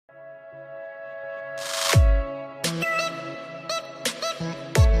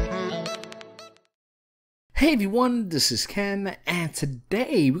Hey everyone, this is Ken, and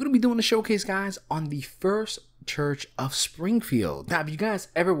today we're going to be doing a showcase, guys, on the First Church of Springfield. Now, if you guys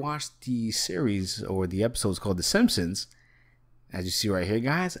ever watched the series or the episodes called The Simpsons, as you see right here,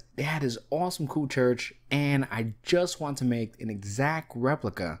 guys, they had this awesome, cool church, and I just want to make an exact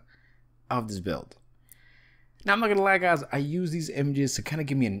replica of this build. Now, I'm not going to lie, guys, I used these images to kind of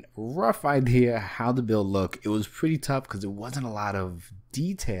give me a rough idea how the build looked. It was pretty tough because there wasn't a lot of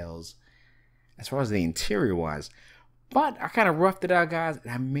details as far as the interior was, but I kind of roughed it out, guys,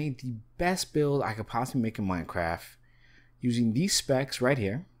 and I made the best build I could possibly make in Minecraft using these specs right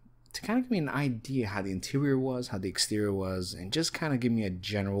here to kind of give me an idea how the interior was, how the exterior was, and just kind of give me a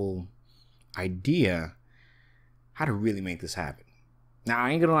general idea how to really make this happen. Now, I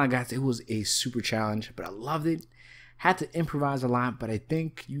ain't gonna lie, guys, it was a super challenge, but I loved it. Had to improvise a lot, but I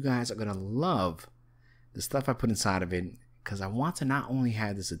think you guys are gonna love the stuff I put inside of it because I want to not only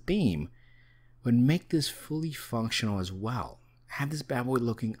have this a theme, but make this fully functional as well. Have this bad boy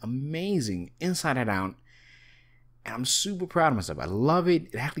looking amazing inside and out. And I'm super proud of myself. I love it.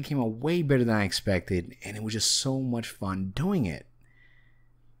 It actually came out way better than I expected. And it was just so much fun doing it.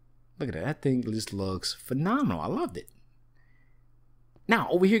 Look at that. That thing just looks phenomenal. I loved it. Now,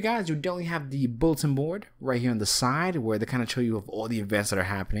 over here, guys, you definitely have the bulletin board right here on the side where they kind of show you of all the events that are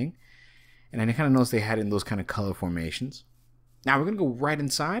happening. And I kind of noticed they had in those kind of color formations. Now, we're going to go right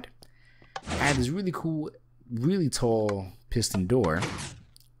inside. I had this really cool, really tall piston door,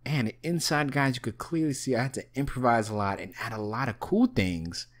 and inside, guys, you could clearly see I had to improvise a lot and add a lot of cool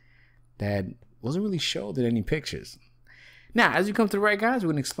things that wasn't really showed in any pictures. Now, as you come to the right, guys, we're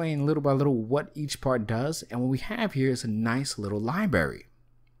going to explain little by little what each part does, and what we have here is a nice little library.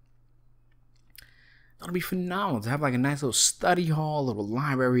 That'll be phenomenal to have like a nice little study hall, little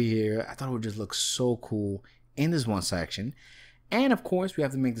library here. I thought it would just look so cool in this one section. And of course, we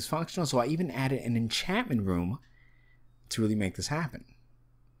have to make this functional, so I even added an enchantment room to really make this happen.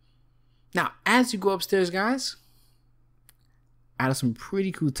 Now, as you go upstairs, guys, added some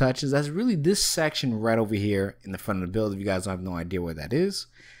pretty cool touches. That's really this section right over here in the front of the build, if you guys have no idea where that is.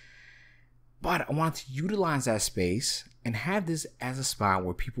 But I want to utilize that space and have this as a spot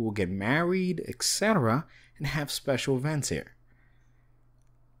where people will get married, etc., and have special events here.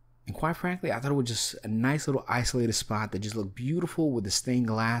 And quite frankly, I thought it was just a nice little isolated spot that just looked beautiful with the stained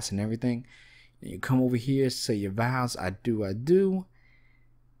glass and everything. And you come over here, say your vows, I do,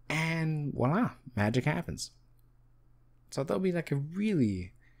 and voila, magic happens. So I thought it would be like a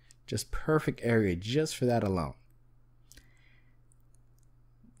really just perfect area just for that alone.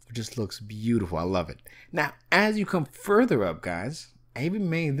 It just looks beautiful. I love it. Now, as you come further up, guys, I even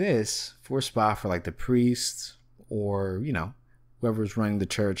made this for a spot for like the priests or, you know, whoever's running the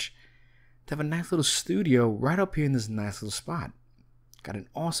church, to have a nice little studio right up here in this nice little spot. Got an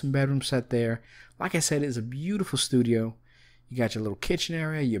awesome bedroom set there. Like I said, it's a beautiful studio. You got your little kitchen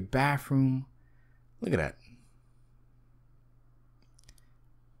area, your bathroom. Look at that.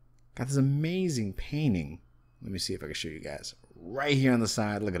 Got this amazing painting. Let me see if I can show you guys. Right here on the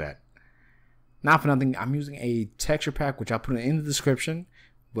side. Look at that. Not for nothing, I'm using a texture pack, which I'll put in the description.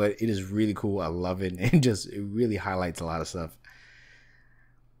 But it is really cool. I love it. And it really highlights a lot of stuff.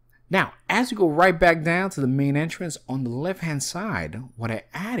 Now, as you go right back down to the main entrance, on the left-hand side, what I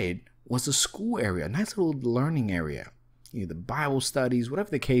added was a school area, a nice little learning area. You know, the Bible studies, whatever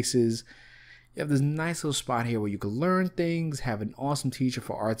the case is. You have this nice little spot here where you can learn things, have an awesome teacher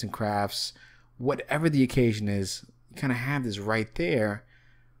for arts and crafts, whatever the occasion is. You kind of have this right there.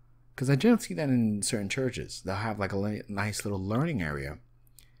 Because I generally see that in certain churches. They'll have like a nice little learning area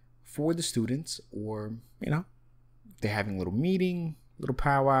for the students, or, you know, they're having a little meeting, little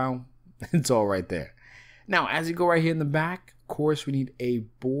powwow. It's all right there. Now, as you go right here in the back, of course, we need a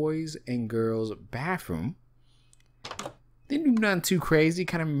boys and girls bathroom. Didn't do nothing too crazy.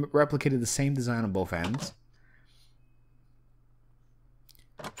 Kind of replicated the same design on both ends.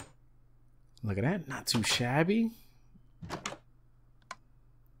 Look at that. Not too shabby.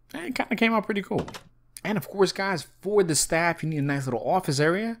 And it kind of came out pretty cool. And of course, guys, for the staff, you need a nice little office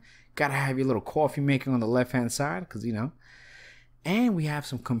area. Gotta have your little coffee maker on the left-hand side, because, you know. And we have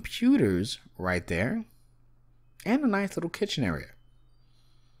some computers right there. And a nice little kitchen area.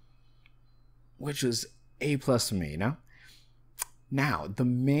 Which was A+ to me, you know. Now, the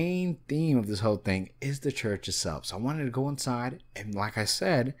main theme of this whole thing is the church itself. So I wanted to go inside and, like I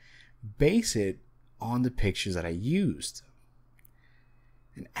said, base it on the pictures that I used.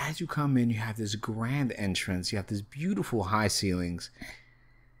 And as you come in, you have this grand entrance. You have this beautiful high ceilings.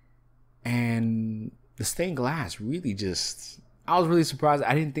 And the stained glass really just... I was really surprised.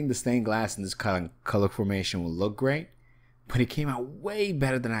 I didn't think the stained glass in this color formation would look great. But it came out way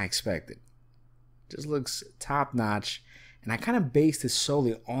better than I expected. Just looks top notch. And I kind of based it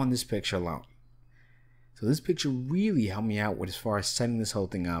solely on this picture alone. So this picture really helped me out with as far as setting this whole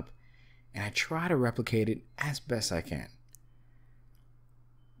thing up. And I try to replicate it as best I can.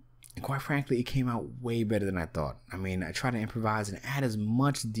 And quite frankly, it came out way better than I thought. I mean, I try to improvise and add as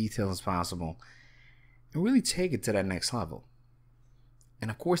much detail as possible and really take it to that next level. And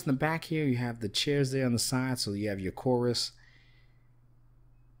of course, in the back here, you have the chairs there on the side, so you have your chorus.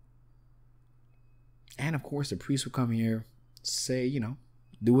 And of course, the priest will come here, say, you know,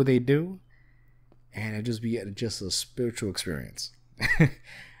 do what they do, and it'll just be just a spiritual experience.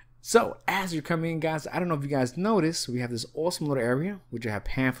 So, as you're coming in, guys, I don't know if you guys noticed, we have this awesome little area, which you have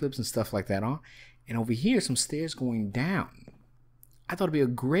pamphlets and stuff like that on. And over here, some stairs going down. I thought it'd be a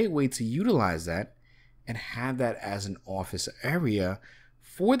great way to utilize that and have that as an office area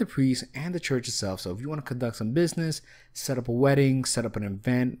for the priest and the church itself. So if you want to conduct some business, set up a wedding, set up an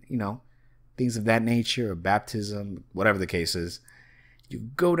event, you know, things of that nature, or baptism, whatever the case is, you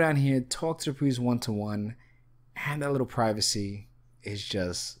go down here, talk to the priest one-to-one, and that little privacy is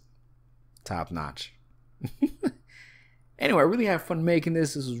just top notch. Anyway, I really had fun making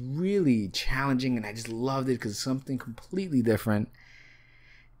this. This was really challenging, and I just loved it because it's something completely different.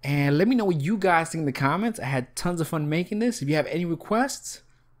 And let me know what you guys think in the comments. I had tons of fun making this. If you have any requests,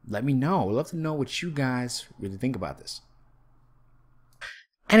 let me know. I'd love to know what you guys really think about this.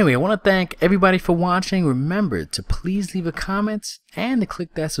 Anyway, I want to thank everybody for watching. Remember to please leave a comment and to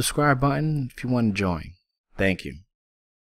click that subscribe button if you want to join. Thank you.